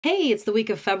Hey, it's the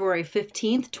week of February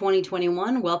 15th,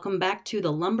 2021. Welcome back to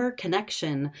the Lumber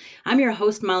Connection. I'm your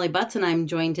host, Molly Butts, and I'm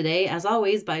joined today, as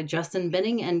always, by Justin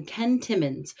Binning and Ken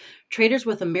Timmins, traders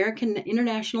with American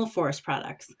International Forest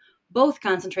Products. Both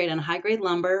concentrate on high-grade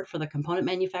lumber for the component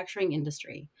manufacturing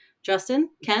industry. Justin,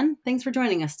 Ken, thanks for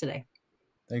joining us today.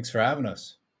 Thanks for having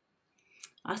us.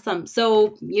 Awesome.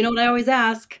 So, you know what I always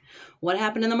ask, what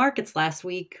happened in the markets last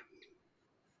week?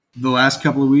 The last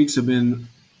couple of weeks have been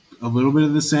a little bit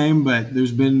of the same, but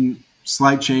there's been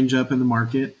slight change up in the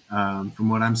market. From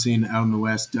what I'm seeing out in the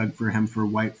West, Doug fir, hem fir,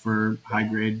 white fir, high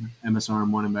grade,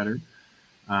 MSRM1 and better.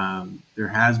 There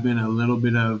has been a little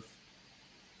bit of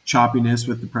choppiness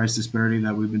with the price disparity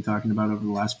that we've been talking about over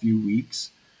the last few weeks.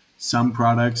 Some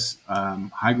products,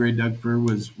 high grade Doug fir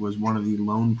was one of the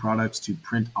lone products to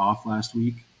print off last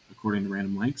week, according to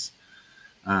Random Lengths.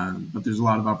 But there's a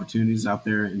lot of opportunities out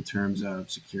there in terms of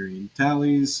securing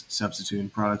tallies, substituting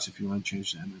products if you want to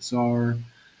change to MSR.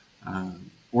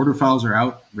 Order files are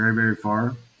out very, very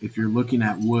far. If you're looking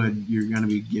at wood, you're going to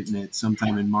be getting it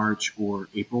sometime in March or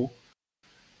April.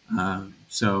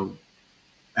 So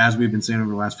as we've been saying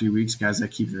over the last few weeks, guys that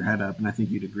keep their head up, and I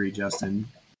think you'd agree, Justin,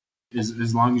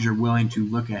 as long as you're willing to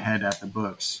look ahead at the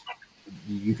books,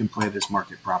 you can play this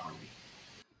market properly.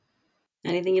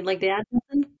 Anything you'd like to add,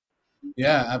 Justin?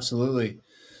 Yeah, absolutely.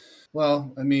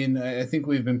 Well, I think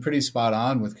we've been pretty spot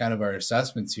on with kind of our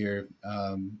assessments here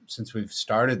since we've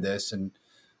started this. And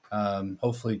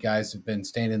hopefully guys have been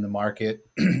staying in the market,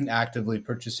 actively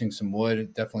purchasing some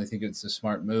wood. Definitely think it's a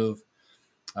smart move.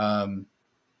 Pine,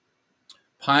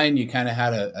 you kind of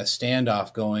had a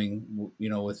standoff going,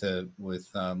 with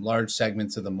large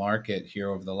segments of the market here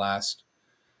over the last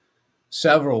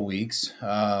several weeks.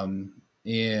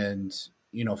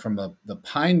 From the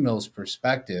pine mill's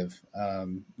perspective,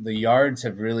 the yards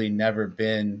have really never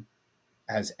been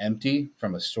as empty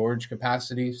from a storage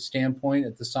capacity standpoint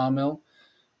at the sawmill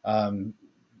in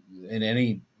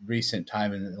any recent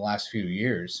time in the last few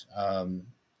years.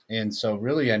 And so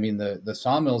really, the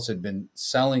sawmills had been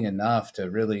selling enough to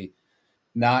really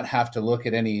not have to look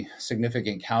at any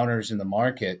significant counters in the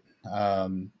market.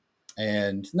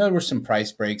 And there were some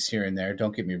price breaks here and there,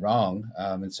 don't get me wrong.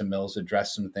 And some mills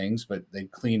addressed some things, but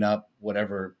they'd clean up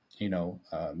whatever,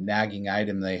 nagging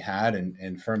item they had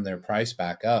and firm their price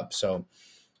back up. So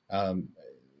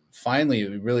finally,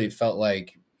 it really felt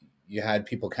like you had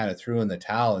people kind of threw in the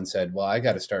towel and said, well, I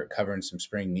got to start covering some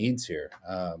spring needs here.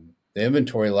 The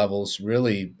inventory levels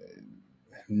really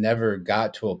never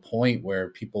got to a point where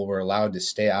people were allowed to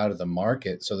stay out of the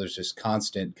market. So there's this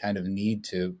constant kind of need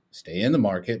to stay in the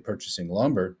market purchasing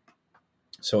lumber.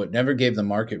 So it never gave the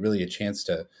market really a chance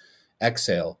to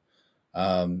exhale.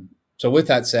 So with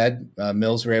that said,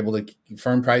 mills were able to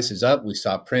firm prices up. We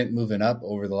saw print moving up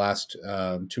over the last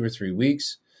 2 or 3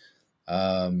 weeks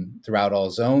throughout all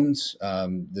zones.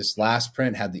 This last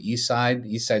print had the east side.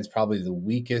 East side's probably the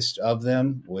weakest of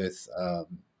them with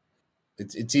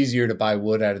it's easier to buy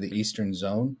wood out of the eastern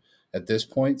zone at this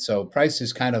point. So price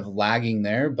is kind of lagging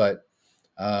there, but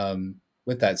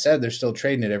with that said, they're still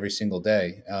trading it every single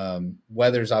day.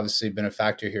 Weather's obviously been a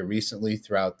factor here recently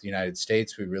throughout the United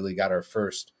States. We really got our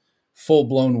first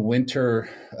full-blown winter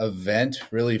event,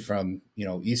 really from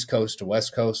East Coast to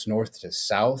West Coast, north to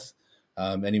south.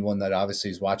 Anyone that obviously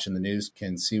is watching the news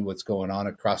can see what's going on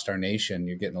across our nation.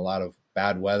 You're getting a lot of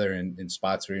bad weather in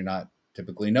spots where you're not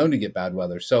typically known to get bad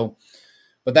weather. So,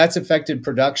 but that's affected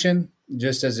production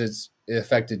just as it's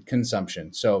affected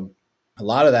consumption. So a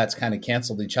lot of that's kind of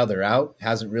canceled each other out.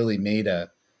 Hasn't really made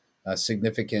a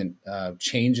significant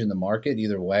change in the market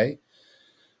either way.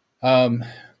 Bottom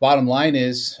line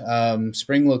is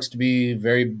spring looks to be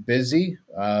very busy.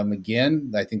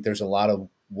 Again, I think there's a lot of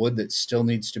wood that still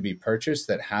needs to be purchased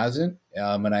that hasn't.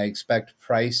 And I expect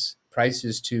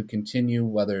prices to continue,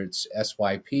 whether it's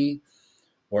SYP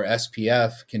or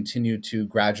SPF, continue to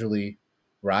gradually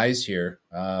rise here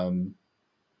for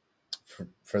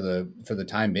the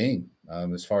time being,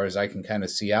 as far as I can kind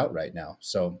of see out right now.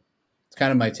 So it's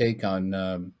kind of my take on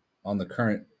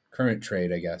the current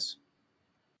trade, I guess.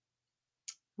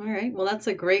 All right. Well, that's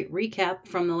a great recap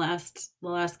from the last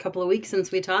couple of weeks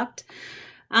since we talked.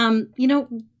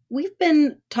 We've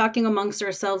been talking amongst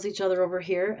ourselves, each other over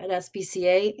here at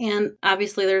SBCA, and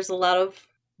obviously there's a lot of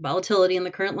volatility in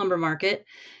the current lumber market.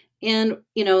 And,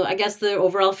 I guess the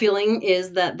overall feeling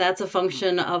is that that's a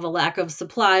function of a lack of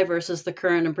supply versus the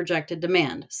current and projected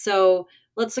demand. So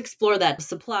let's explore that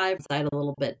supply side a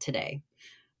little bit today.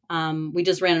 We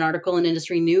just ran an article in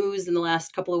Industry News in the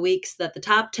last couple of weeks that the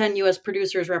top 10 U.S.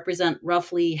 producers represent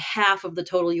roughly half of the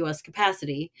total U.S.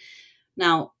 capacity.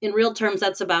 Now, in real terms,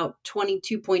 that's about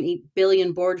 22.8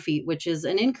 billion board feet, which is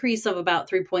an increase of about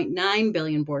 3.9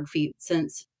 billion board feet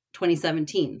since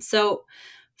 2017. So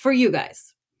for you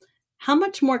guys, how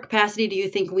much more capacity do you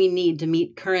think we need to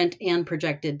meet current and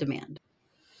projected demand?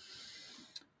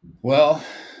 Well,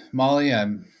 Molly,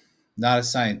 I'm not a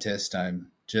scientist.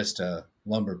 I'm just a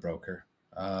lumber broker.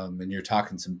 And you're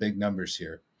talking some big numbers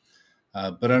here.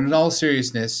 But in all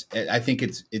seriousness, I think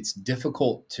it's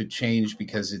difficult to change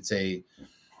because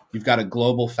you've got a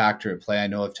global factor at play. I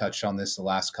know I've touched on this the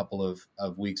last couple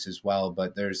of weeks as well,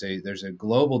 but there's a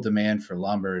global demand for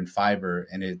lumber and fiber,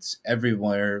 and it's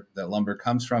everywhere that lumber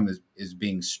comes from is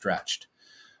being stretched.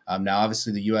 Now,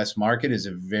 obviously, the U.S. market is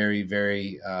a very,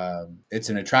 very it's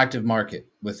an attractive market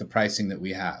with the pricing that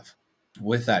we have.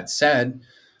 With that said,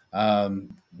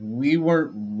 we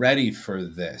weren't ready for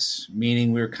this,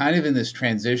 meaning we were kind of in this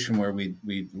transition where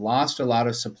we lost a lot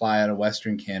of supply out of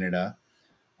Western Canada,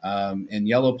 and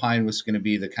yellow pine was going to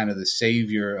be the kind of the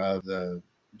savior of the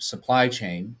supply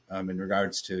chain in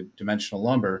regards to dimensional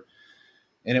lumber,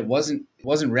 and it wasn't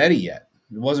ready yet.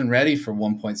 It wasn't ready for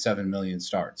 1.7 million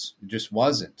starts. It just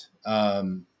wasn't.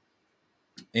 And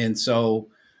so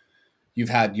you've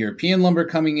had European lumber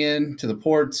coming in to the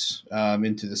ports,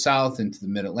 into the South, into the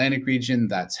Mid-Atlantic region.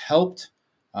 That's helped.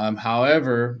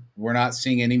 However, we're not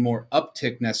seeing any more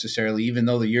uptick necessarily, even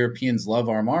though the Europeans love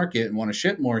our market and want to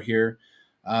ship more here.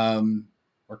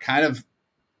 We're kind of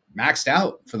maxed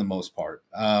out for the most part.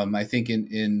 I think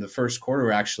in the first quarter,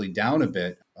 we're actually down a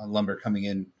bit on lumber coming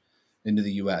into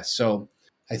the U.S. So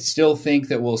I still think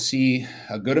that we'll see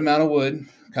a good amount of wood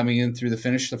coming in through the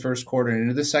finish of the first quarter and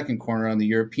into the second quarter on the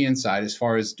European side. As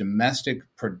far as domestic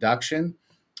production,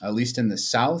 at least in the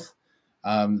South,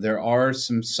 there are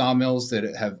some sawmills that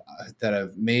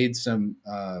have made some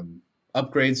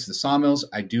upgrades to the sawmills.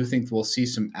 I do think we'll see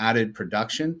some added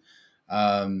production.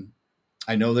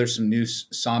 I know there's some new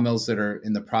sawmills that are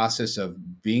in the process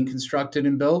of being constructed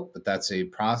and built, but that's a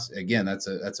process. Again, that's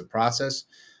a process.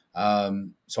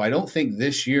 So I don't think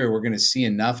this year we're going to see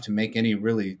enough to make any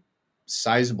really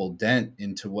sizable dent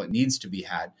into what needs to be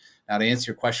had. Now, to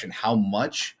answer your question, how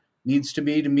much needs to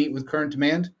be to meet with current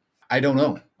demand? I don't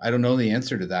know. I don't know the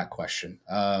answer to that question.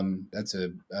 That's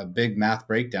a big math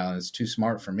breakdown. It's too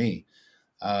smart for me.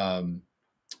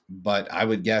 But I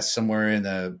would guess somewhere in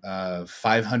the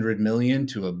 500 million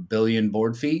to a billion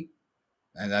board feet.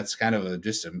 And that's kind of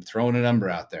I'm throwing a number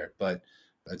out there, but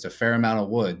it's a fair amount of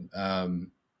wood.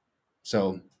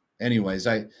 So anyways,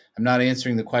 I'm not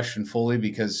answering the question fully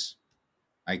because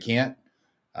I can't.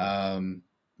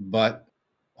 But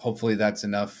hopefully that's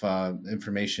enough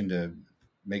information to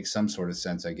make some sort of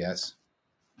sense, I guess.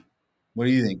 What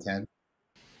do you think, Ken?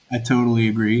 I totally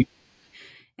agree.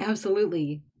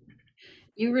 Absolutely.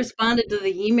 You responded to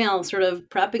the email sort of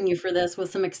prepping you for this with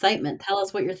some excitement. Tell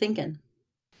us what you're thinking.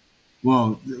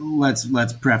 Well, let's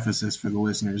preface this for the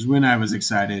listeners. When I was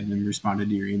excited and responded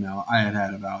to your email, I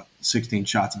had about 16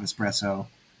 shots of espresso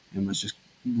and was just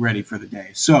ready for the day.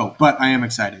 So, but I am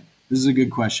excited. This is a good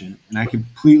question, and I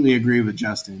completely agree with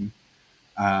Justin.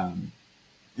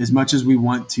 As much as we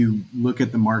want to look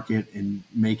at the market and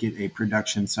make it a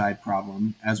production side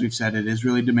problem, as we've said, it is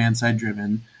really demand side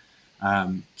driven.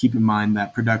 Keep in mind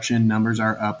that production numbers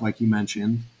are up, like you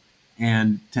mentioned,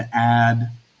 and to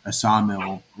add a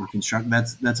sawmill or construct,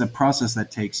 that's a process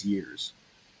that takes years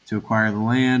to acquire the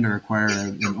land or acquire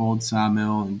an old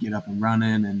sawmill and get up and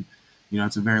running. And,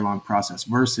 it's a very long process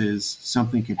versus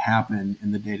something could happen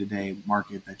in the day-to-day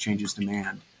market that changes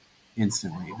demand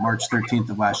instantly. March 13th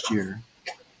of last year,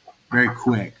 very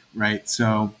quick, right?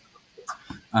 So,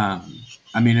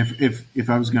 if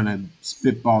I was going to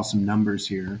spitball some numbers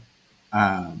here,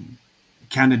 it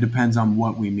kind of depends on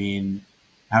what we mean,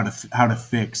 how to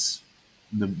fix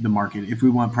the market. If we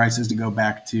want prices to go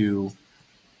back to,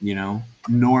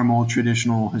 normal,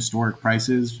 traditional, historic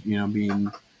prices, being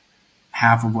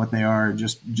half of what they are,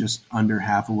 just under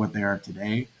half of what they are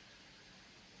today.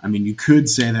 I mean, you could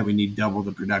say that we need double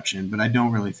the production, but I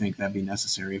don't really think that'd be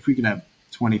necessary. If we could have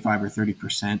 25 or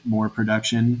 30% more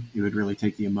production, it would really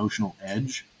take the emotional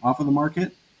edge off of the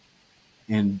market,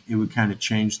 and it would kind of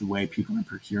change the way people are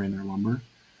procuring their lumber.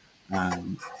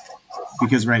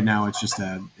 Because right now it's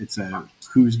a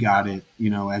who's got it.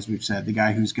 As we've said, the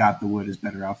guy who's got the wood is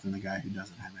better off than the guy who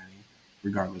doesn't have any,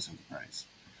 regardless of the price.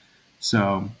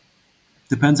 So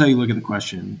depends how you look at the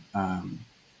question.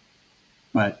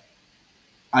 But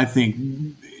I think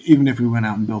even if we went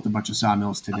out and built a bunch of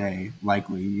sawmills today,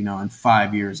 likely, in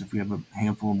 5 years, if we have a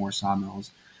handful of more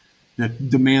sawmills, the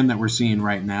demand that we're seeing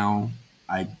right now,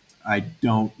 I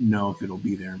don't know if it'll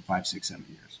be there in 5, 6, 7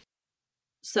 years.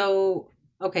 So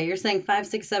Okay, you're saying 5,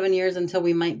 6, 7 years until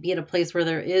we might be at a place where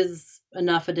there is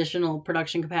enough additional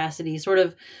production capacity, sort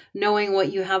of knowing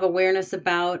what you have awareness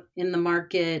about in the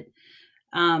market.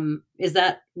 Is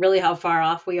that really how far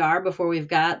off we are before we've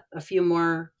got a few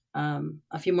more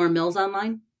mills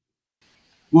online?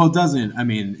 Well, it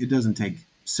doesn't take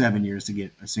 7 years to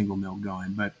get a single mill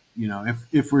going. But,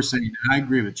 if we're saying, and I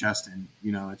agree with Justin,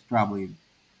 it's probably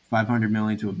 500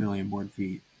 million to a billion board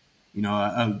feet.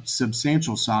 A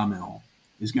substantial sawmill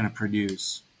is going to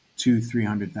produce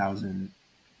 300,000,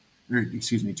 or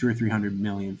excuse me, 2 or 300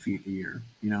 million feet a year.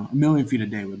 A million feet a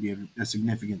day would be a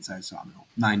significant size sawmill,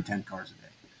 9, 10 cars a day.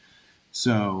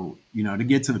 So, to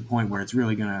get to the point where it's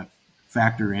really going to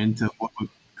factor into what would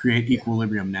create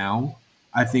equilibrium now,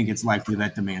 I think it's likely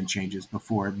that demand changes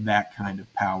before that kind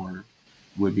of power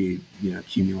would be,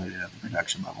 accumulated at the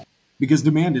production level, because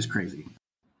demand is crazy.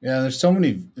 Yeah, there's so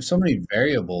many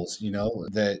variables,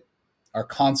 that are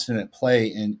constant at play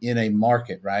in a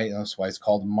market, right? That's why it's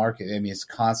called market. I mean, it's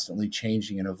constantly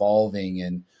changing and evolving,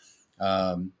 and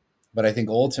but I think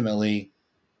ultimately,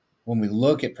 when we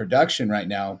look at production right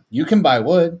now, you can buy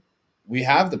wood. We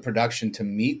have the production to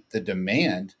meet the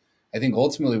demand. I think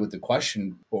ultimately, with the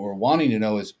question, what we're wanting to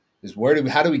know is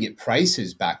how do we get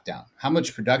prices back down? How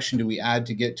much production do we add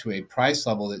to get to a price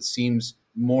level that seems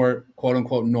more quote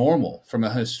unquote normal from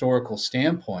a historical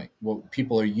standpoint, what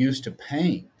people are used to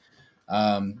paying?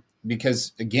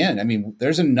 Because again, I mean,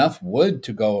 there's enough wood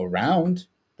to go around.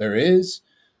 There is.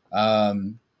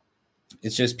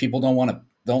 It's just people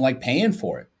don't like paying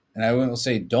for it. And I won't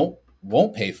say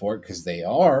won't pay for it, because they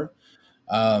are.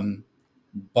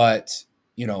 But,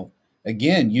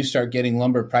 again, you start getting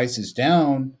lumber prices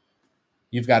down.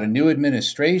 You've got a new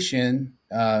administration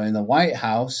in the White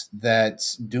House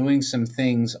that's doing some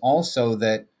things also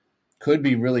that could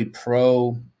be really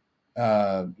pro,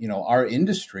 our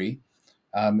industry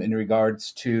in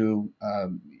regards to,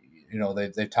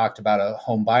 they've talked about a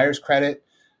home buyer's credit.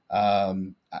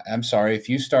 I'm sorry, if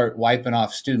you start wiping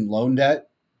off student loan debt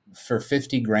for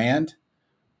 50 grand,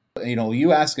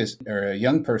 you ask a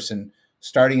young person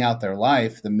starting out their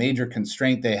life, the major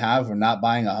constraint they have for not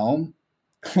buying a home.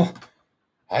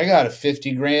 I got a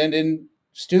 50 grand in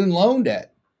student loan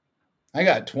debt. I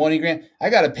got 20 grand. I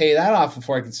got to pay that off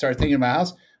before I can start thinking about a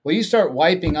house. Well, you start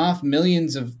wiping off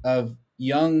millions of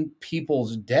young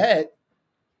people's debt.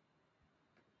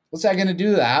 What's that going to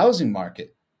do to the housing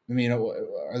market? I mean,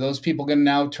 are those people going to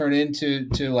now turn into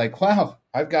like, wow,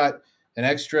 I've got an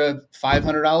extra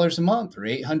 $500 a month or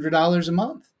 $800 a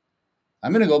month.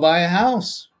 I'm going to go buy a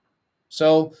house.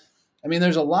 So, I mean,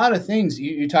 there's a lot of things.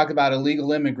 You talk about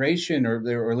illegal immigration or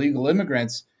illegal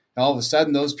immigrants, and all of a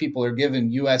sudden those people are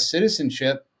given U.S.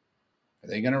 citizenship. Are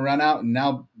they going to run out and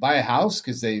now buy a house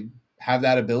because they have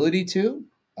that ability to?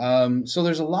 So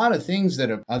there's a lot of things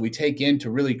that we take in to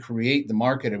really create the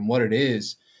market and what it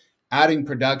is. Adding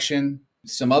production.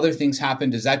 Some other things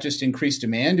happen. Does that just increase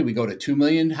demand? Do we go to 2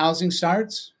 million housing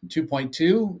starts?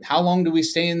 2.2? How long do we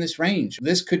stay in this range?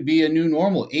 This could be a new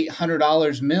normal.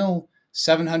 $800 mil,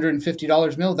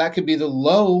 $750 mil. That could be the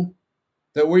low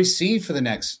that we see for the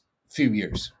next few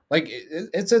years. Like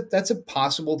that's a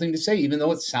possible thing to say, even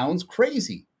though it sounds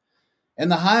crazy. And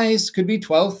the highs could be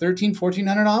 $1,200, $1,300,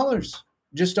 $1,400.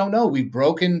 Just don't know. We've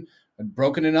broken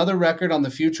another record on the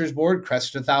futures board,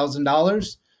 crested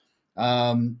 $1,000.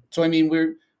 So I mean,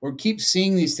 we're keep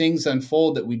seeing these things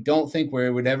unfold that we don't think we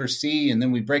would ever see, and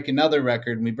then we break another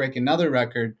record, and we break another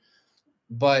record.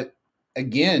 But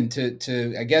again,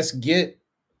 to I guess get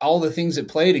all the things at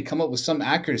play to come up with some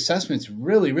accurate assessment is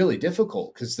really, really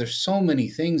difficult because there's so many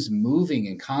things moving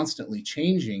and constantly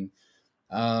changing.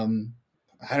 I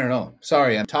don't know.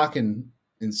 Sorry, I'm talking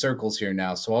in circles here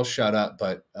now, so I'll shut up.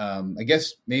 But I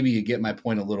guess maybe you get my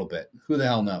point a little bit. Who the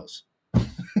hell knows?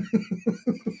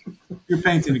 You're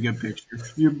painting a good picture.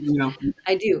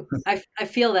 I do. I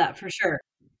feel that for sure.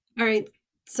 All right.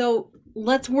 So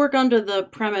let's work under the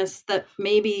premise that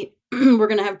maybe we're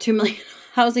going to have 2 million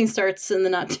housing starts in the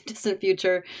not too distant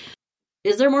future.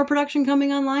 Is there more production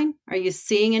coming online? Are you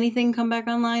seeing anything come back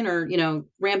online or,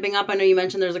 ramping up? I know you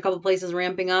mentioned there's a couple places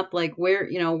ramping up. Like where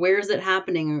is it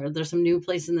happening? Or there's some new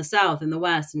places in the South, in the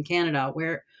West, in Canada.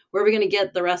 Where are we going to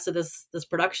get the rest of this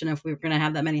production if we're going to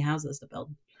have that many houses to build?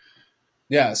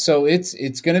 Yeah, so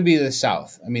it's going to be the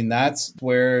South. I mean, that's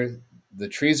where the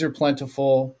trees are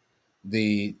plentiful.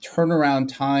 The turnaround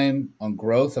time on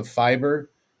growth of fiber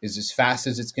is as fast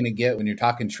as it's going to get when you're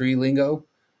talking tree lingo.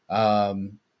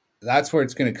 That's where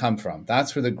it's going to come from.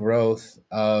 That's where the growth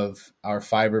of our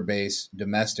fiber base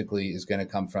domestically is going to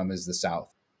come from, is the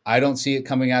South. I don't see it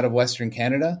coming out of Western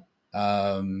Canada.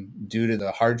 due to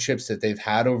the hardships that they've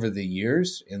had over the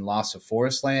years in loss of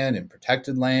forest land and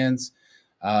protected lands.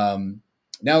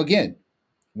 Now, again,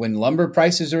 when lumber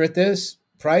prices are at this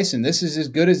price, and this is as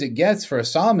good as it gets for a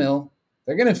sawmill,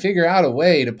 they're going to figure out a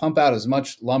way to pump out as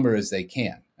much lumber as they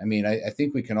can. I mean, I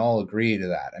think we can all agree to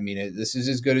that. I mean, this is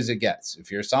as good as it gets.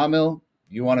 If you're a sawmill,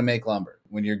 you want to make lumber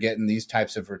when you're getting these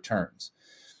types of returns.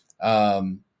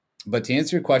 But to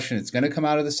answer your question, it's going to come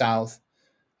out of the South.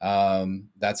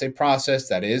 That's a process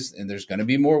that is, and there's going to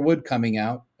be more wood coming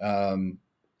out.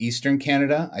 Eastern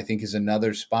Canada, I think, is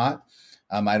another spot.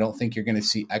 I don't think you're going to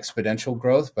see exponential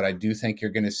growth, but I do think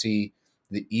you're going to see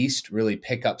the East really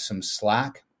pick up some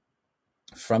slack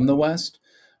from the West.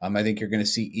 I think you're going to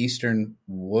see Eastern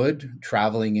wood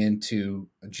traveling into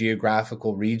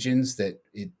geographical regions that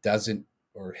it doesn't,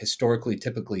 or historically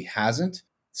typically hasn't.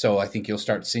 So I think you'll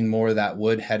start seeing more of that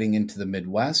wood heading into the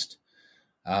Midwest.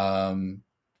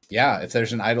 If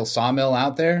there's an idle sawmill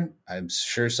out there, I'm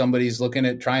sure somebody's looking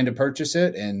at trying to purchase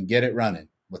it and get it running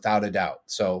without a doubt.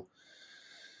 So,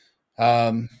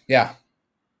 Kenny,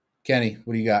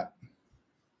 what do you got?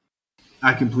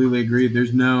 I completely agree.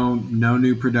 There's no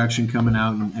new production coming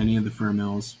out in any of the fir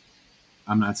mills.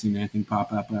 I'm not seeing anything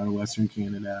pop up out of Western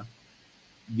Canada.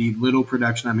 The little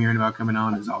production I'm hearing about coming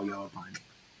on is all yellow pine,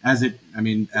 as it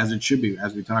should be,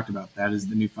 as we talked about. That is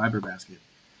the new fiber basket,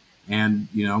 and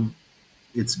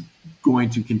it's going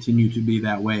to continue to be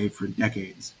that way for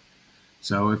decades.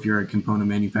 So if you're a component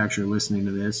manufacturer listening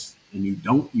to this and you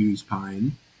don't use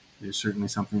pine, there's certainly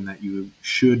something that you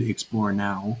should explore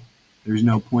now. There's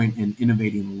no point in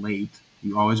innovating late.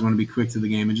 You always want to be quick to the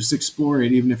game and just explore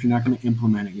it, even if you're not going to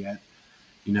implement it yet.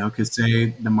 Because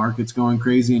say the market's going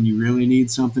crazy and you really need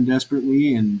something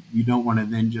desperately, and you don't want to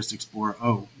then just explore,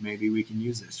 oh, maybe we can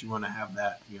use this. You want to have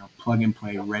that, plug and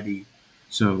play ready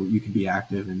so you can be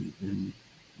active and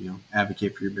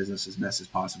advocate for your business as best as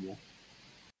possible.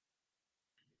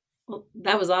 Well,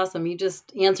 that was awesome. You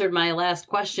just answered my last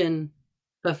question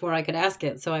before I could ask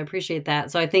it. So I appreciate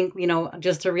that. So I think,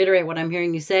 just to reiterate what I'm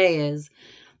hearing you say is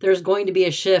there's going to be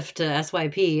a shift to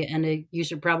SYP, and you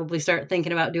should probably start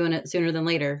thinking about doing it sooner than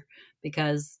later,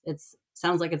 because it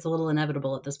sounds like it's a little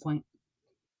inevitable at this point.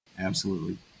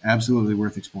 Absolutely. Absolutely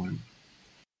worth exploring.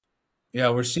 Yeah,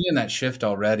 we're seeing that shift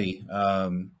already.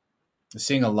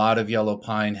 Seeing a lot of yellow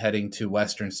pine heading to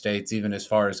Western states, even as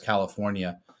far as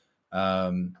California.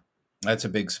 That's a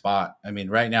big spot. I mean,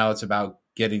 right now it's about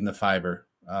getting the fiber.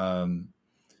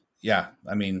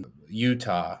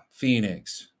 Utah,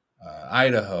 Phoenix,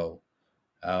 Idaho.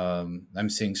 I'm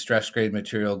seeing stress grade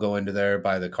material go into there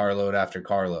by the carload after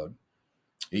carload.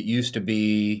 It used to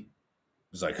be,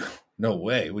 it was like, no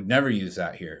way, we'd never use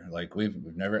that here. Like we've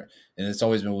never, and it's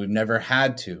always been, we've never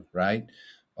had to, right?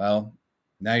 Well,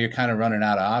 now you're kind of running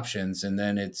out of options. And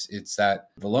then it's that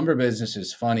the lumber business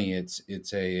is funny. It's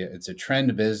a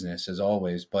trend business as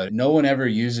always, but no one ever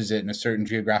uses it in a certain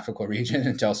geographical region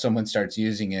until someone starts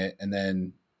using it, and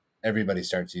then everybody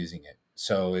starts using it.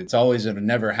 So it's always, it'll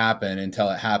never happen until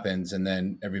it happens, and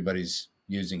then everybody's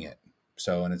using it.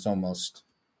 So, and it's almost,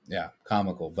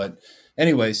 comical. But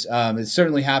anyways, it's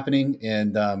certainly happening,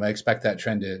 and I expect that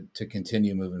trend to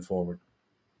continue moving forward.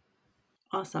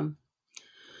 Awesome.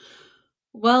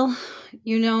 Well,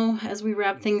 as we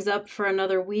wrap things up for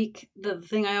another week, the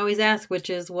thing I always ask, which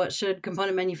is what should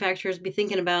component manufacturers be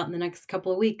thinking about in the next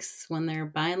couple of weeks when they're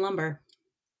buying lumber?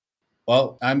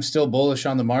 Well, I'm still bullish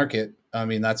on the market. I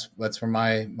mean, that's where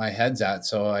my head's at.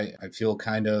 So I feel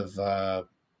kind of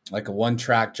like a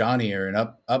one-track Johnny or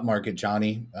an upmarket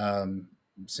Johnny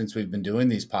since we've been doing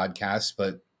these podcasts.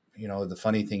 But, the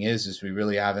funny thing is we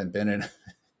really haven't been in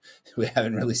we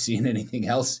haven't really seen anything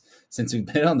else since we've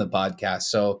been on the podcast.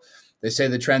 So they say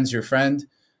the trend's your friend.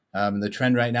 The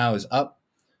trend right now is up.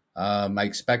 I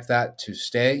expect that to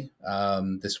stay.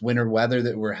 This winter weather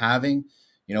that we're having,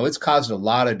 it's caused a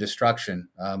lot of destruction,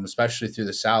 especially through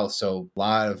the South. So a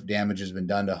lot of damage has been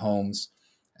done to homes.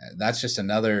 That's just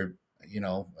another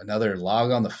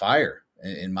log on the fire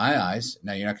in my eyes.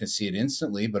 Now, you're not going to see it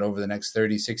instantly, but over the next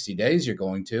 30, 60 days, you're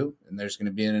going to, and there's going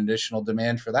to be an additional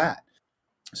demand for that.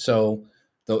 So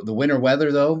the winter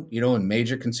weather, though, in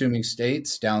major consuming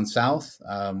states down south,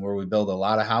 where we build a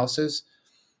lot of houses,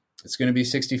 it's going to be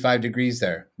 65 degrees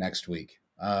there next week.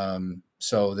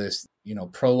 So this,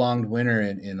 prolonged winter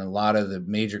in a lot of the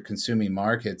major consuming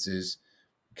markets is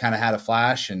kind of had a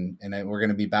flash, and we're going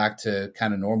to be back to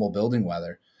kind of normal building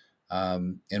weather.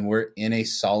 And we're in a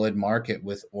solid market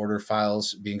with order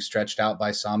files being stretched out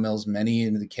by sawmills, many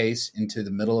in the case into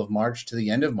the middle of March to the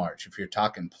end of March. If you're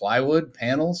talking plywood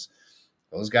panels,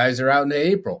 those guys are out into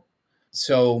April.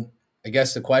 So I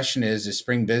guess the question is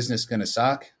spring business going to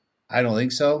suck? I don't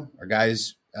think so. Are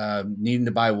guys needing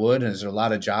to buy wood, and is there a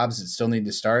lot of jobs that still need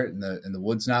to start, and the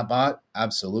wood's not bought?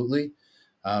 Absolutely.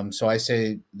 So I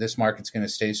say this market's going to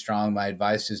stay strong. My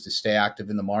advice is to stay active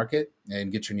in the market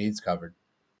and get your needs covered.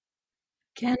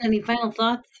 Ken, any final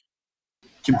thoughts?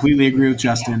 Completely agree with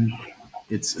Justin.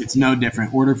 It's no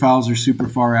different. Order files are super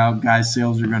far out. Guys,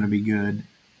 sales are going to be good.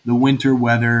 The winter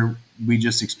weather we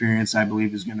just experienced, I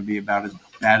believe, is going to be about as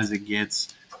bad as it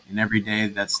gets. And every day,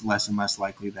 that's less and less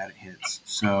likely that it hits.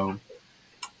 So,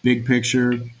 big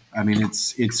picture, I mean,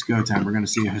 it's go time. We're going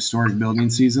to see a historic building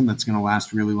season that's going to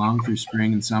last really long through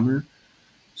spring and summer.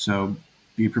 So,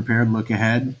 be prepared. Look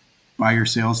ahead. Buy your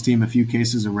sales team a few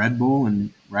cases of Red Bull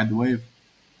and ride the wave.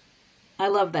 I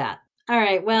love that. All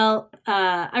right. Well,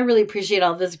 I really appreciate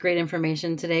all this great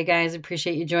information today, guys.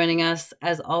 Appreciate you joining us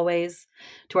as always.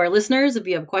 To our listeners, if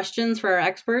you have questions for our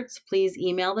experts, please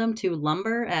email them to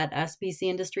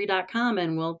lumber@sbcindustry.com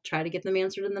and we'll try to get them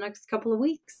answered in the next couple of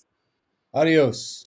weeks. Adios.